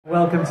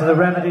Welcome to The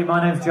Remedy.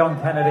 My name's John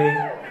Kennedy.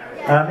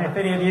 If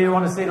any of you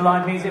want to see the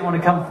live music, want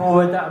to come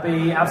forward, that would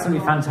be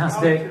absolutely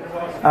fantastic.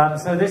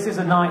 So this is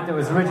a night that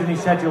was originally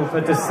scheduled for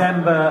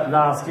December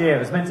last year. It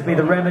was meant to be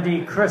the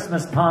Remedy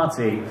Christmas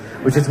party,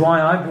 which is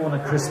why I've worn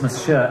a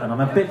Christmas shirt, and I'm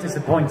a bit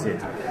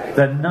disappointed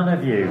that none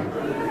of you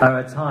are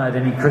attired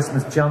any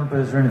Christmas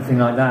jumpers or anything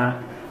like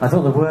that. I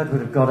thought the word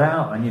would have got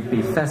out and you'd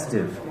be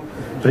festive.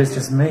 But it's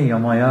just me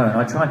on my own.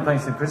 I tried playing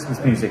some Christmas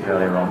music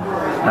earlier on,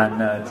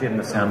 and Jim,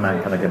 the sound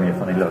man, kind of gave me a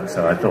funny look,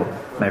 so I thought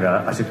maybe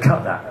I should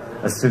cut that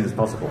as soon as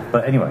possible.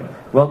 But anyway,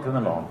 welcome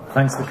along.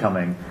 Thanks for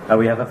coming.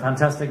 We have a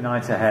fantastic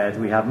night ahead.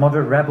 We have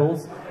Moderate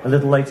Rebels a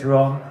little later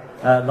on,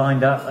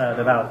 lined up at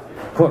about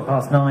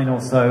 9:15 or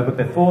so. But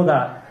before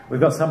that,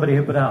 we've got somebody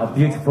who put out a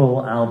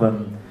beautiful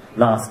album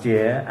last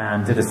year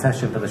and did a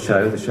session for the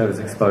show. The show is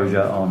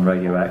Exposure on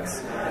Radio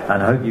X.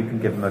 And I hope you can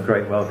give them a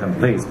great welcome.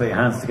 Please put your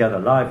hands together,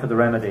 live for The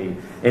Remedy.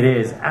 It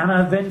is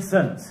Anna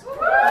Vincent.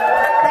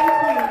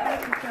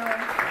 Thank you, John.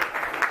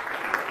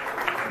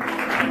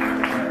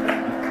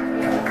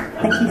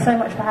 Thank you so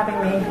much for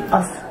having me,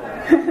 us.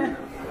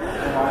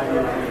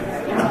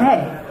 Okay.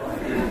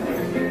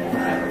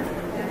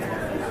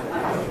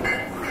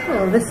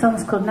 Oh, this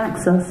song's called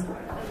Naxos.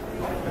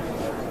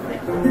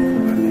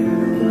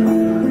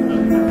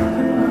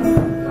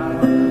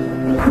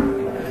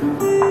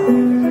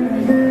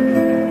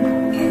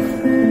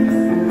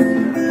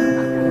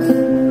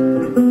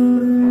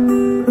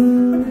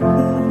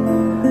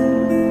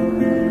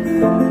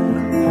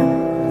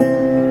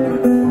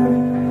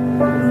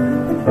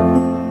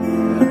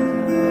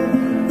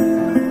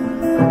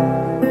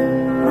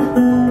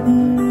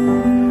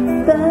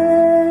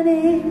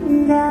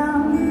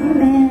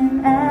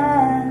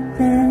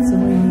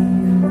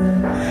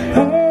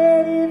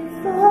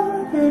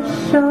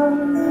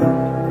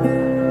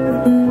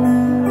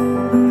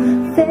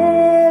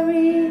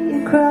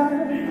 Ferry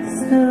across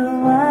the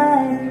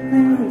wide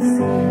blue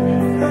sea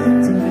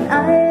to an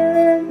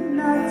island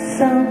not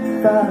so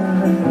far.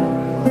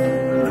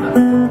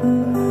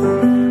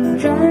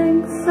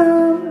 Drank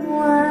some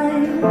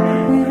wine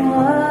and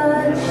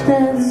watched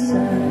the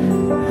sun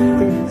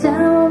dip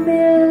down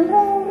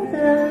below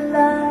the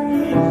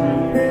line.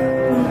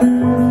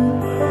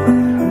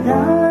 And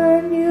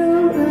our new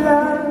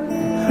love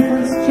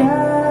was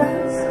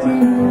just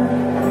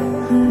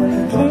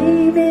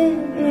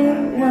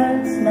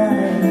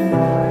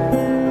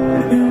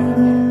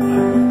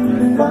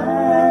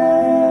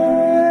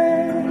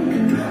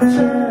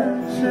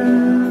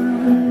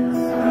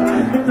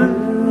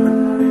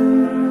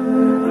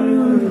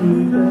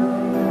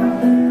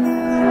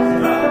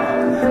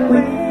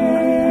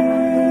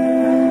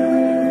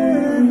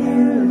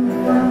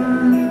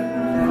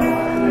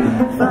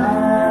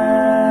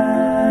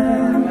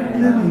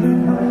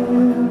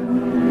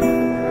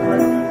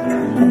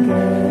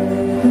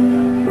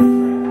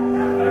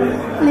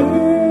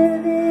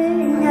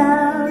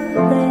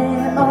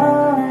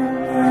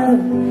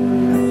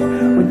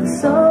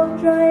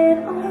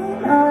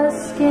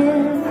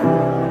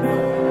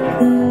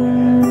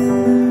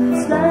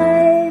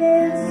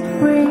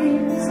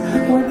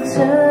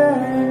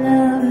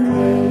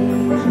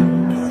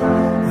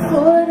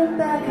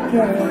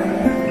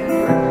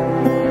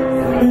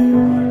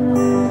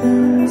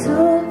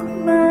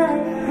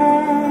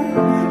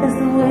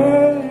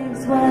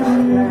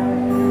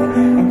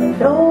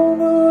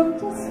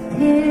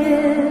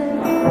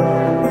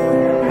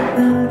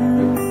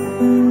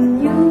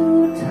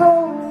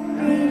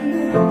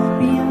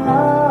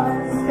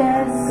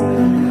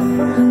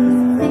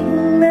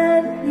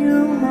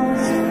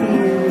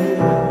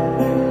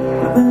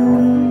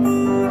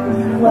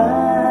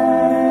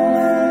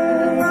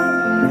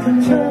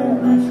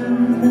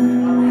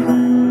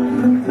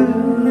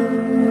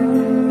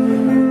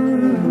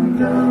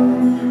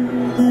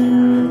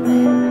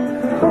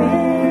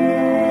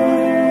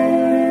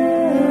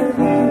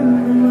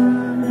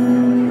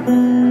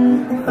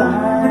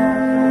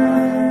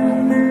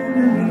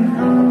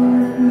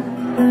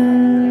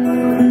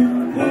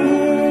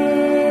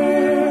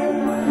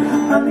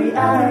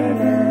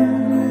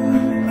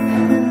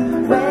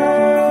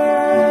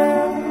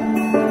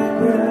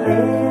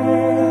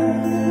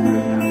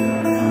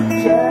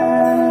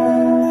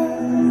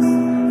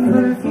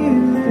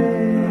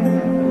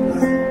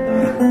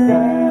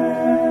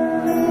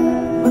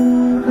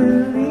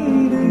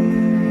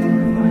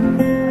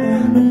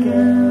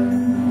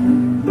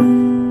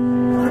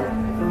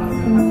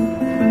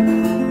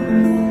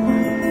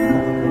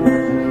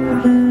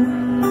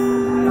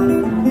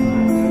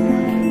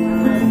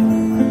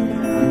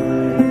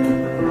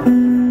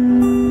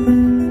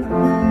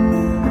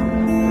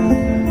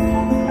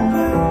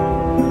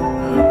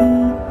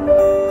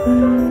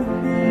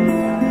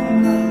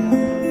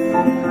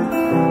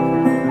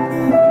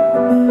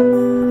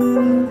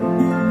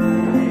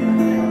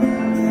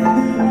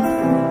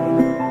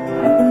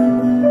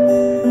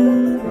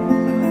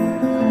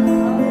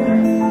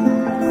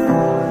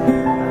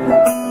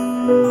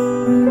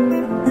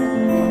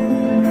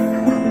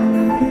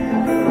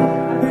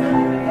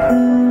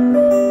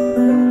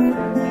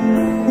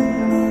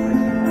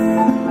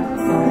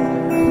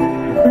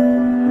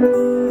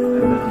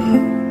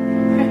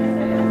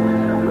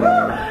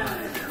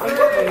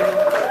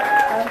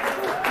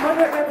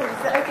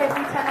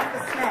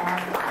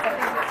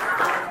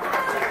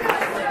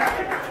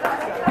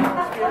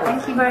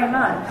you very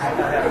much.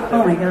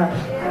 Oh my gosh.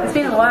 It's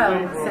been a while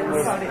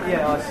since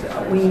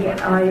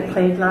I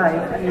played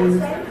live. I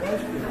mean,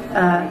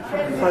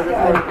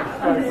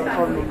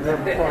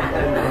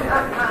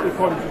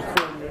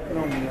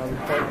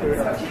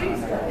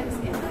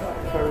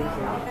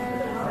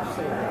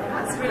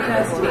 it's really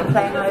nice to be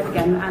playing live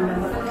again.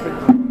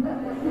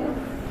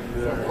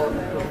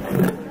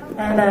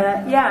 And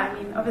yeah, I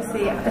mean,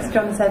 obviously, as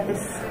John said,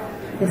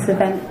 this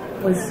event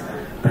was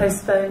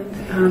postponed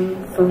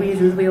for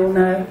reasons we all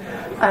know.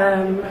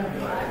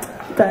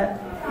 But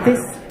this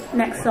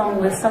next song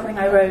was something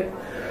I wrote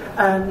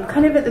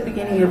kind of at the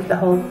beginning of the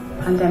whole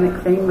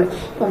pandemic thing, which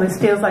almost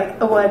feels like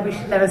a word we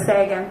should never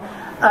say again.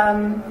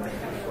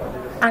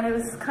 And it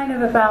was kind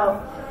of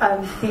about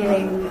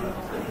feeling,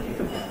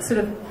 sort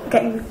of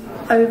getting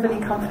overly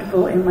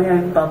comfortable in my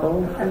own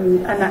bubble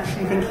and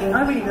actually thinking,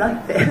 I really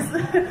like this.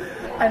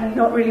 And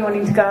not really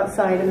wanting to go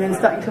outside, and then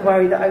starting to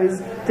worry that I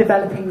was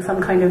developing some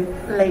kind of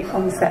late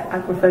onset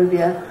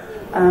agoraphobia.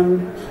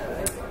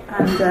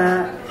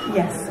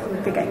 Yes, I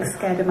would be getting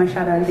scared of my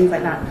shadow and things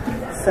like that.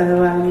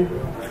 So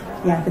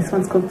yeah, this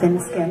one's called Thin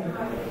Skin.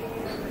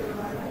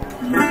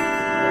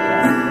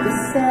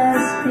 This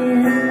has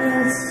been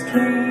the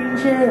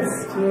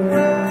strangest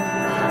year.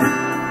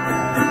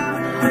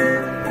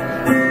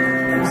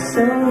 I'm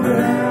so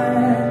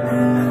glad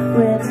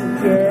we're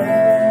together.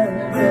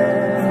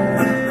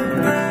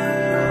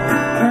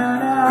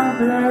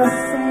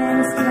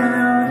 Blessings,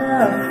 cloud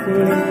of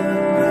fear.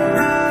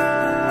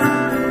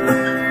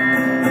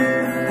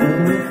 When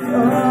we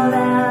fall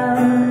out,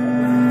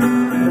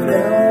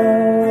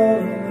 road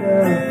of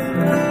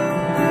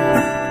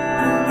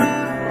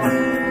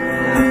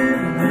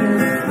and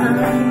you find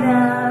out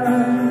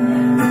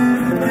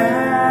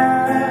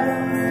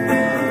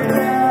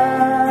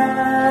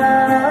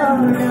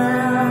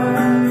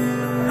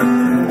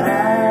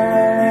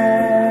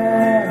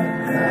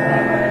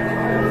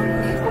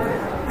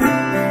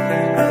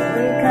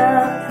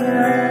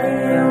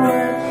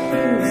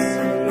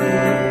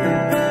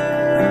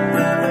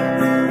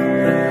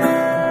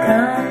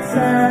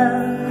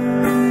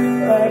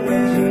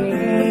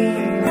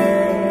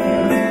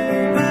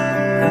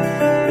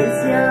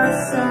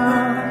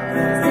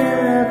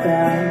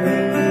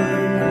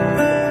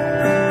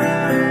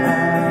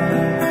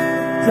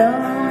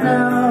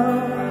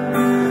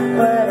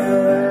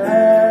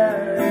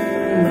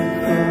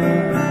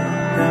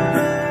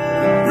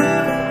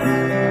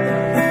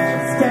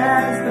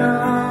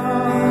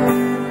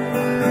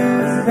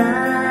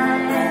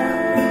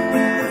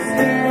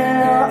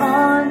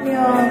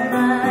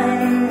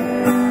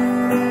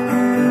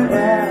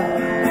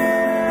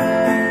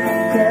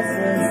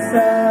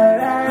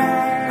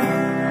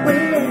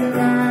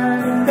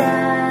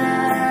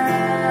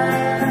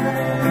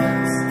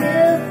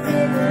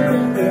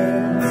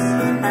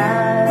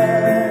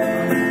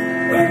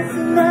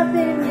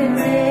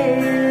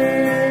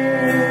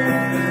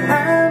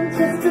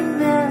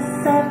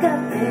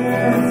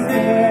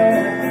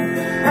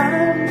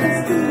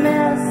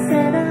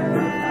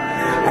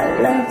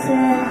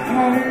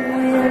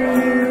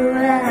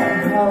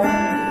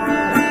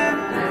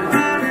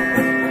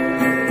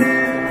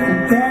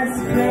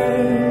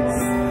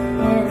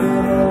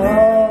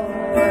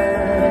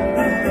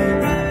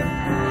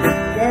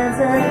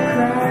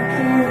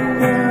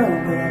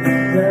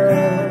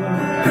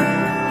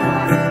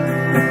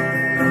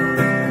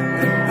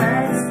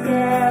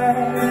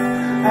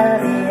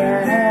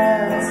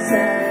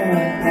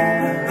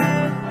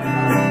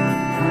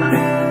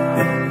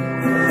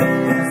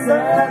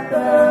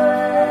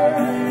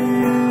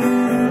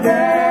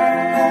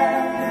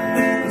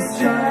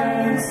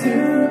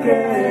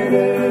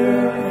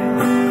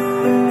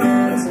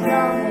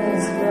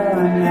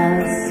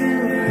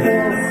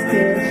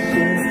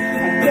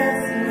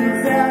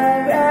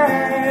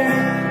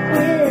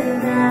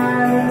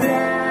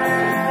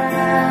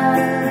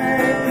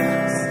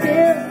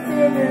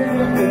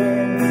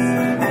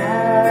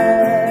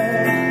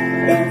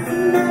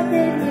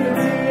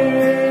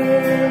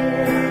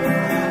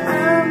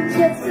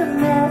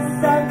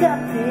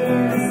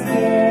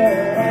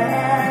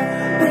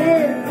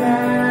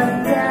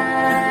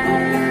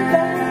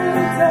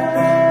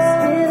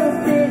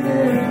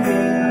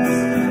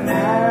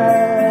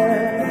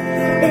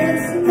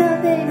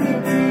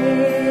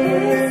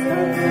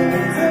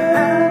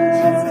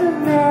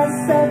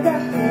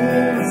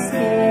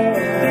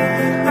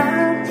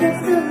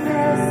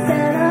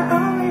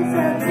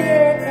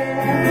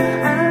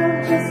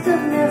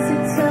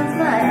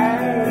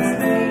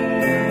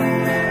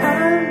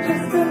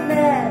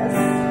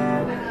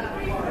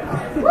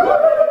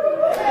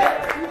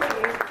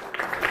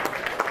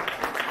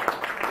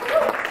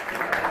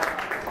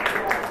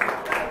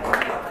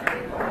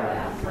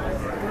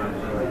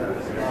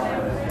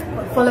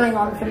following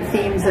on from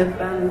themes of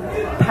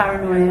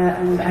paranoia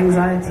and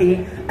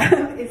anxiety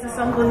is a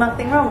song called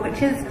Nothing Wrong,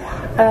 which is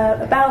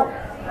about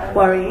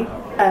worry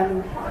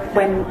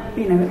when,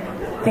 you know,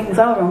 things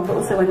are wrong, but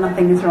also when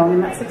nothing is wrong.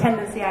 And that's a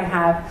tendency I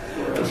have,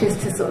 which is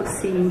to sort of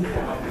see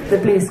the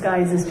blue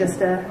skies as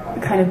just a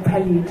kind of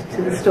prelude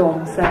to the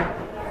storm. So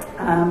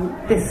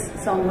this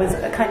song was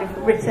kind of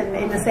written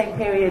in the same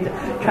period,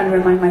 trying to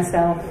remind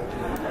myself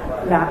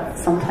that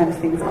sometimes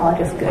things are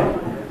just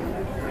good.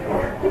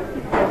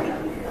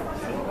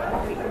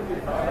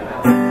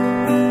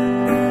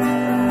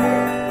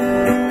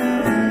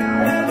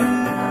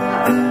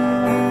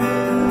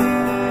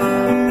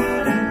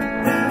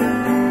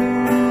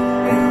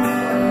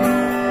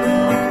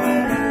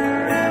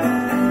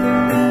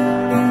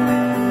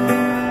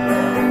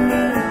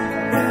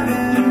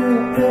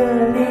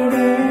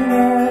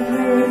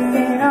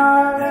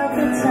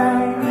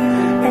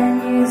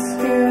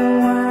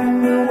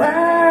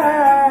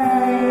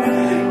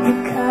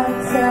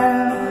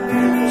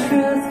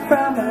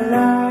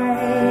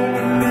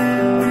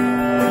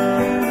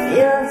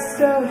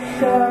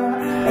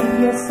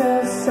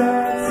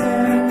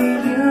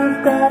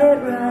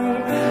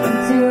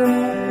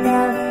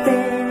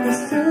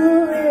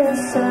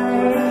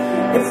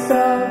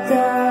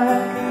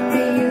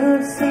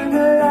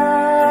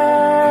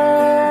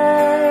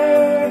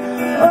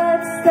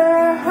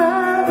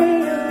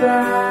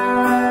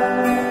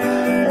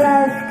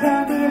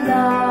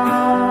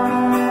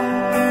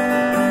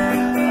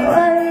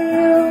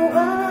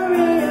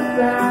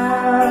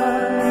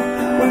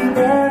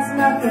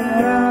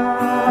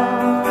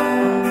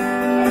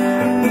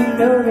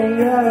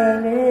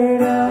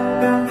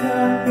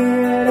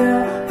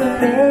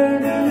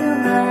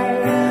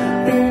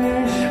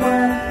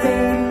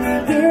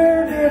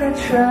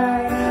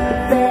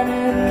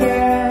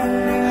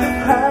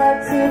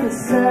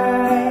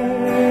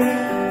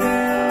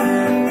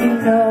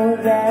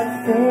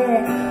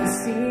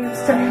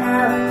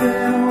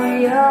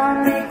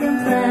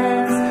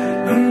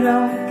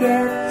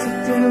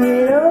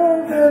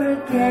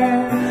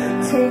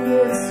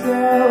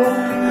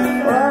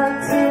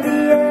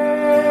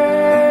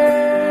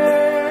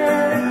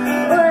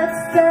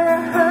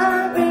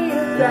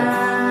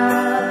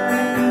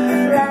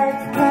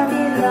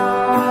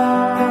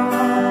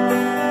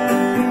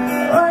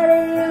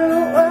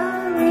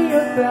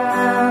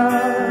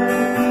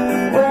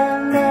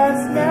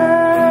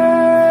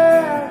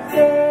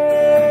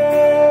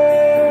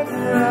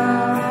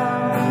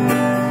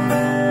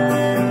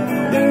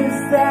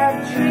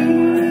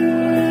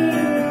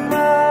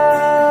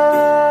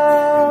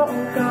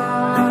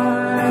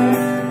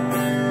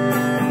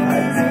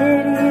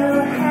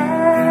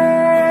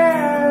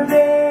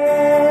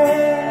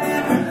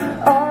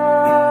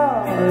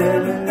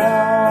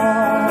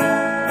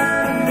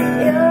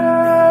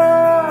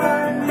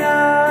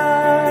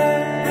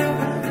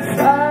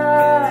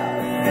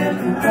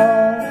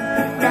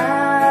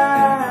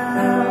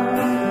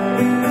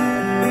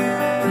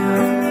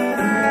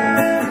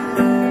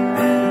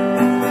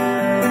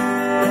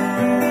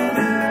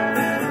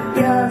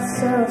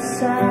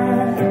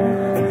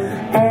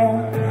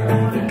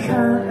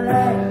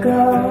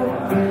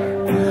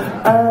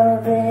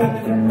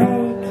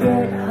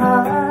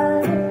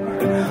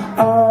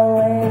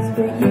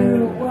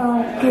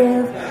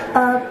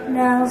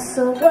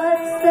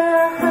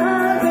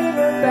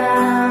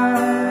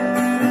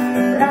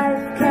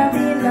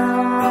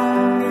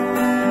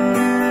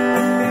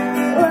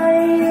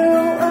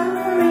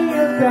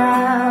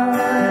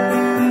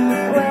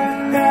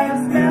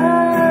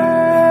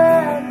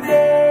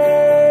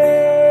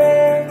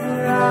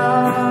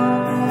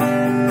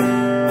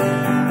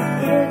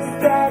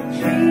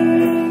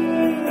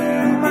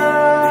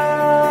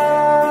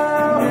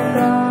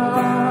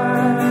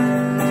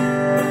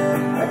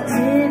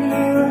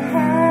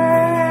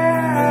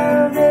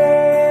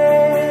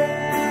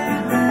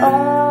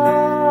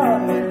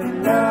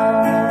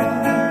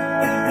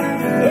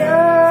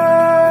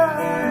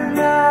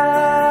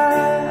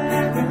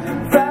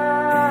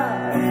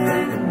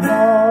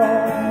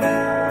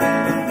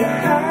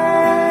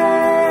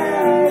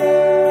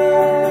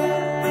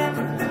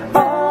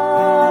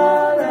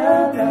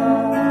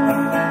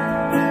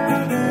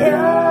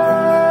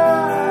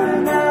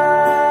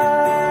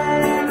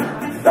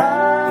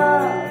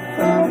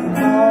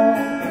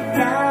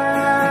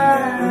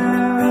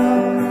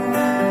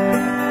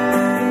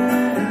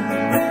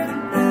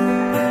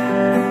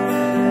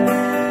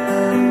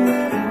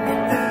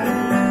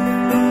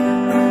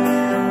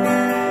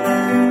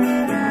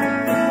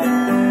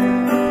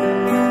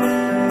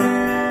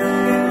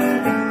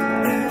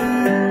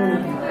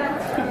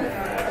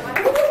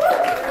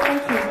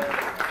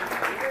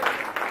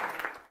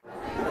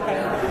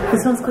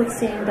 This one's called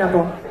Seeing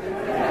Double.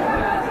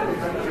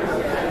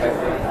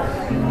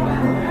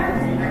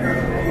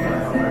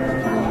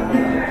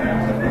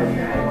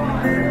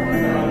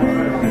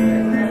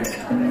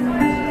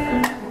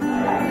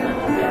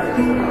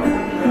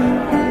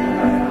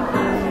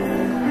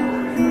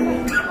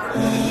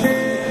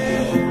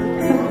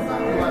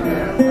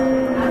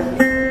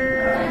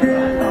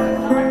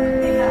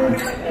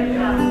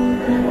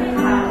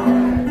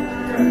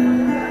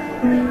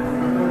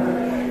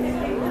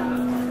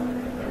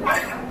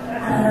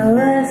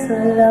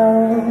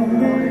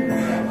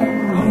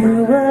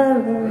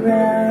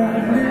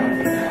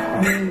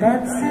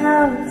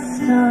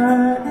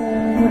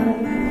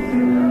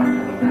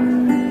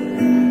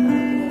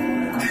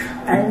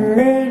 I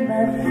lay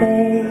my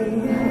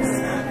face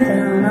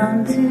down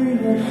onto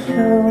your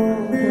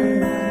shoulder.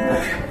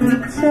 You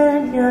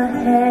turn your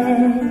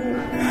head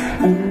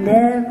and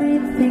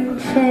everything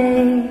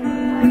changed.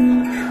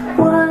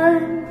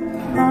 One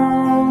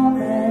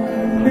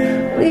moment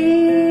we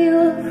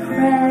were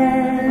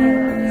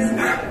friends,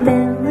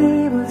 then we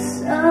were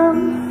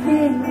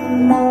something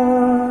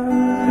more.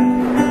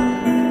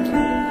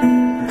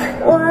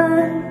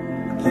 One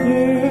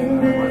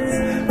kiss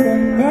that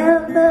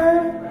never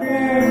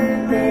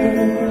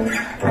ended.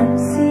 I'm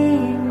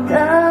seeing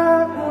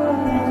double,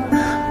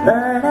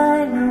 but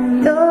I know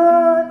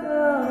you're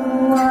the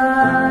one.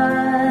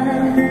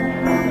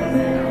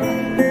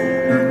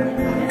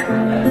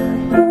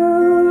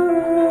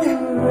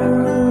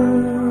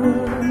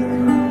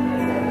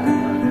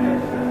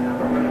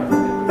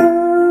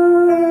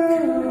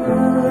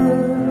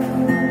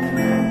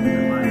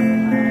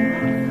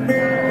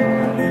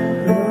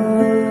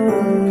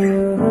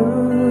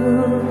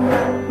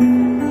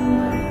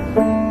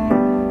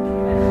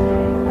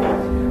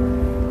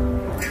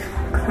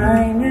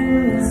 Climbing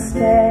the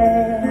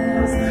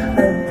stairs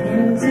up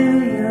into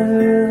your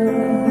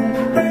room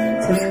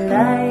to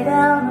lie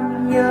down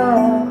on your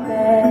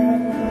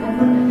bed.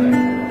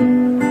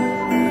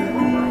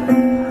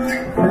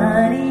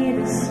 Funny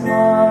this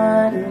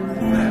morning,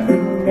 we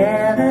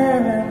never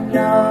have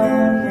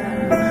known.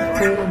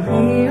 We're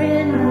here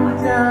in the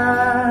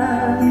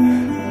dark,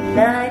 and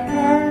I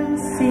can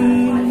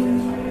see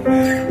the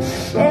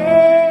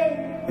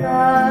shape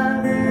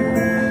of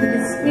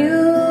it's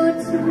new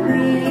to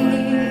me.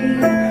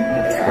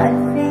 I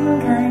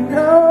think I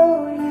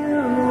know you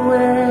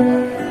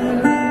well.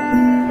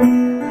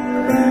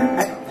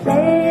 I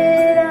play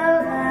it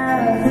out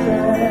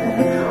after,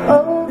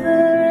 over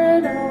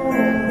and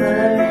over,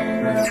 in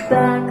the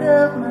back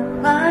of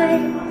my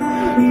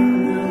mind, in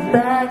the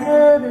back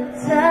of the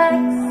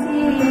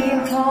taxi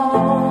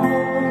home.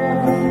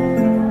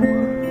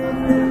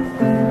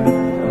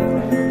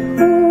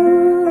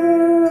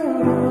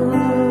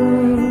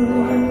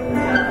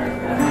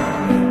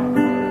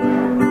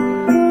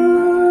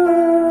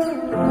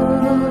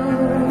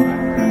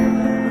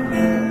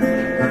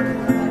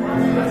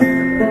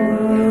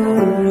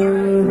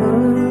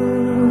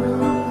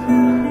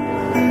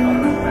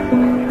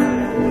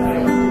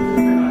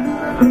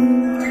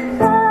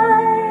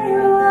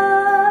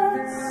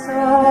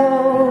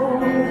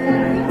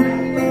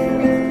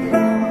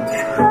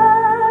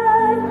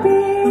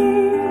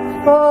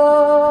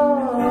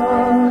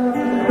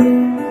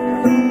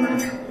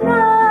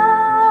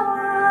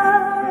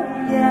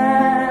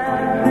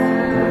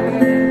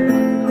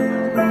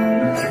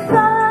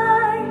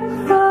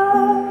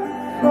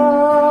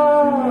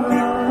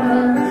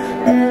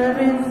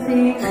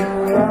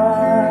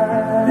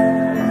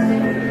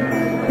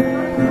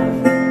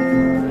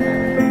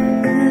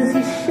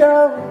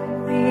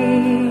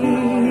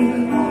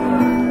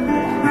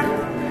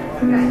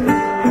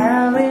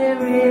 How it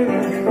really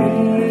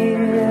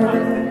feels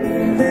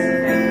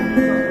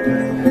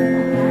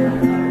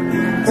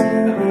to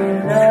be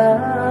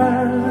loved.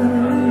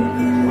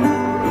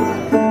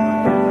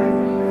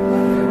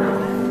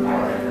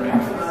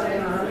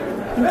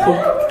 Thank you.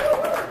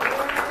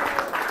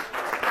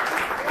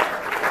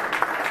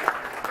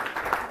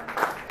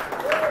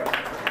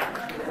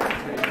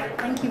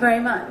 Thank you very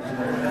much.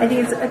 I think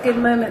it's a good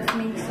moment for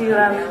me to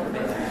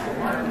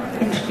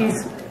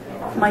introduce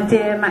my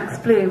dear Max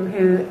Bloom,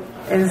 who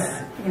is,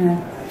 you know,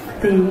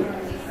 the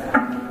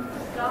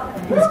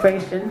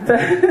inspiration for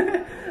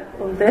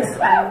all this,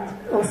 and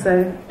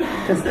also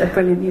just a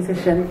brilliant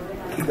musician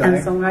and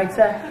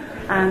songwriter,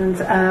 and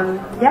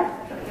yeah,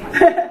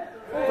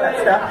 all that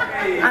stuff,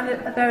 and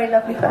a very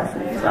lovely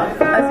person as well,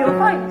 as you'll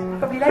find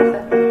probably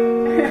later.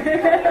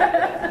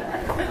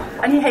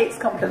 And he hates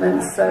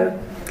compliments, so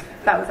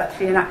that was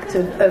actually an act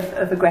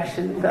of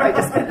aggression that I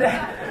just did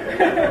there.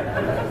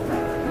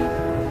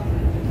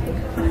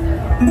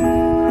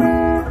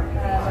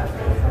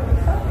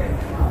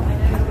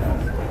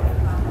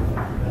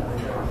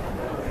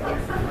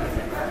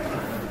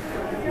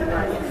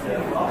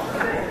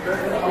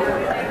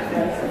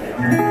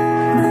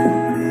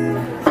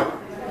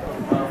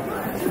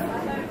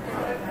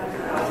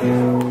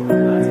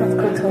 This one's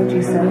called Told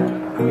You So.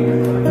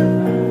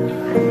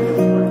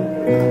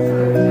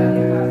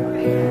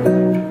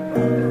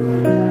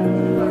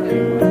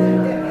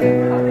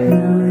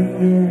 Now the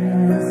year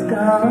has gone.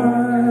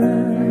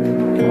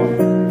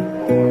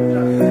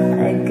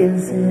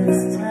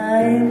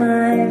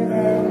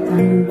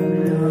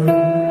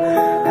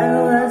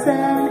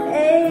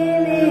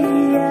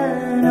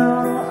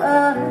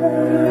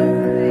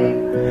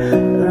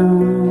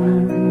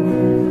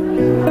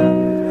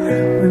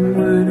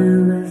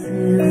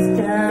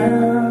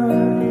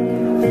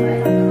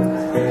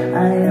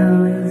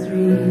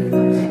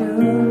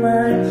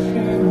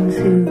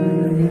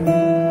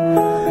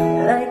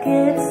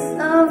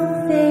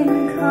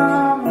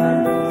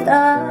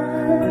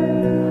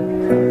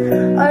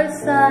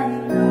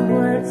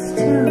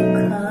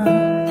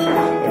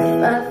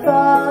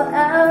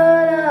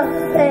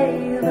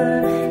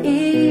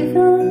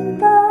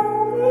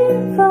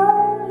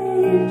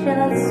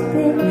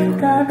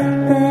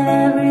 then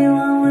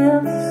everyone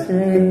will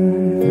say,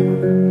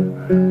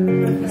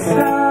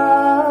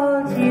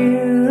 told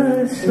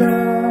you so.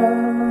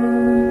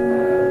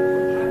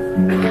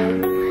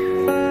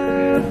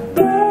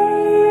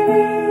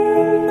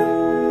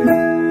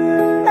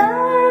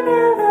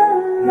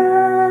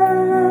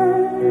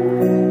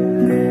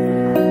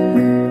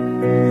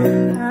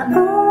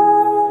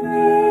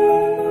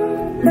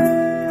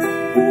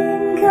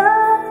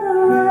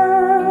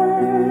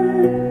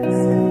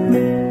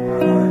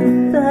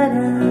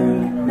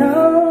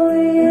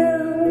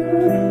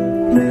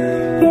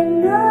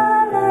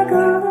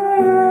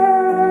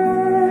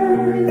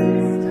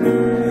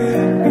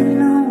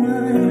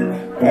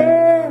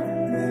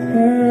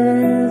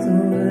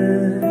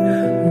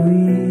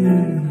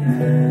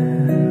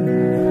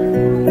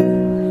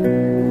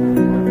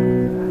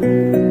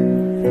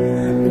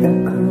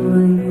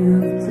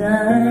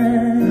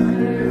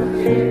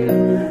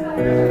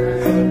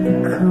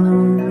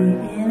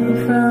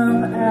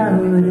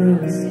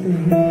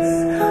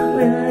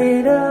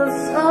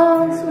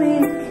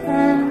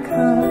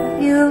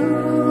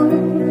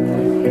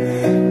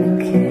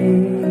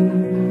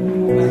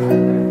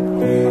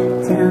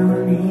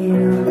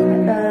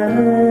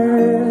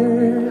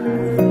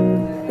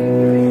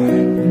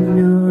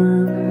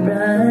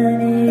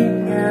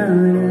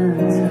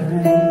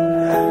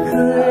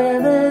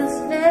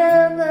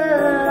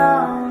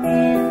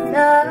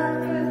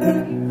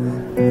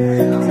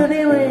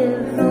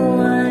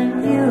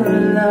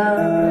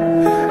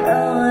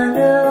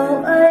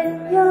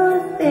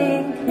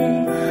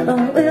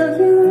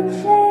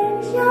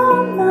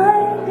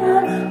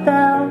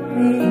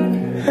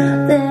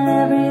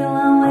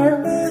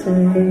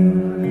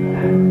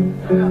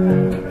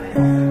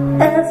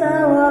 As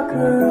I walk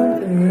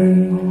away,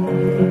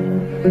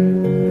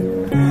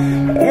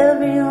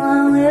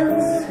 everyone will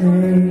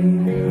say,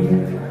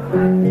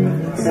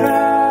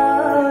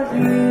 told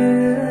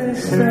you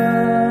so.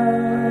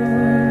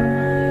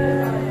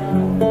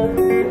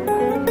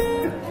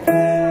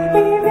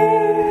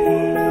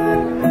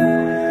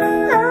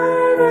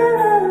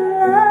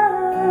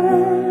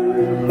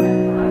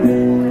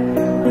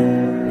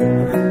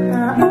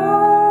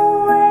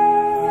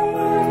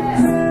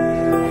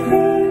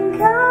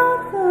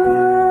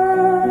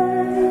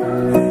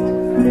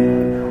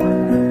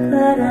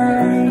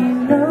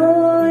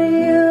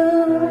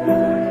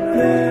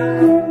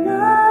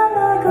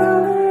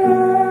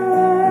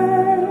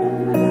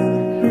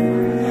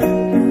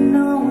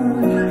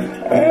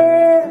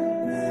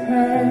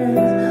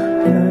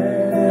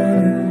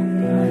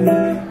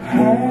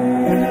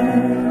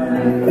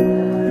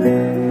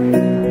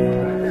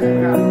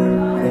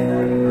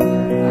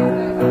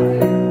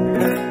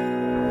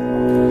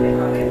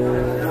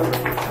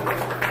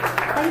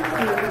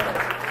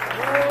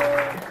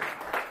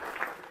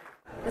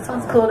 This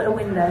one's called A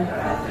Window.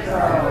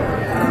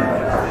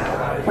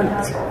 1,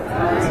 2,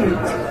 2,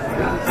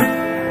 2.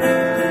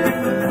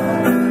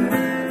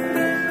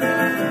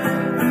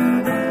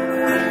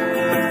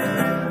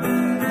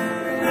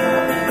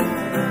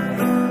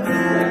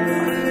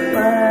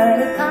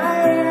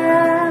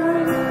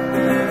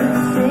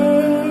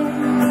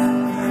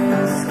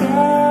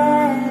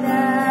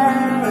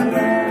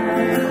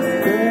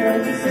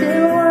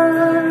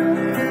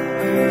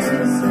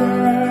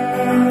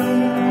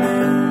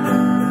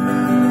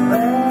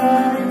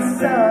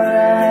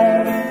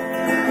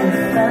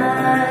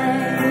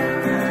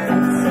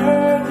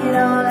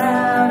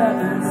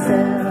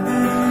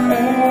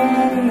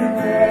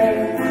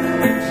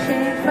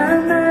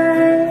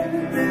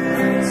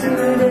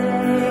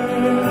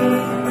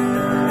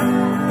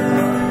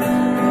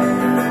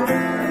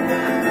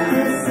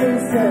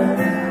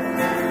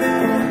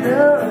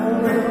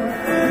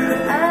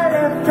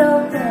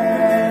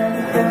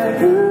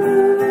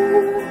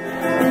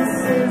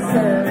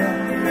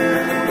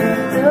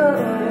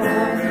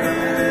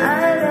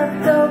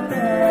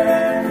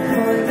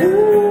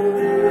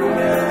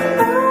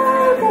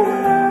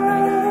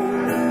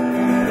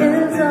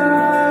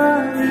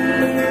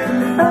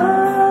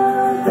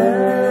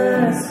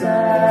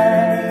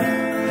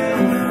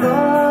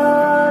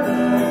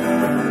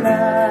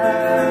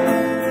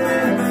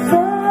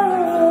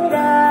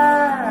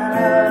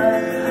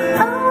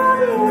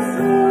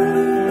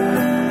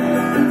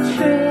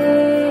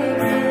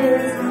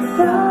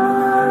 God.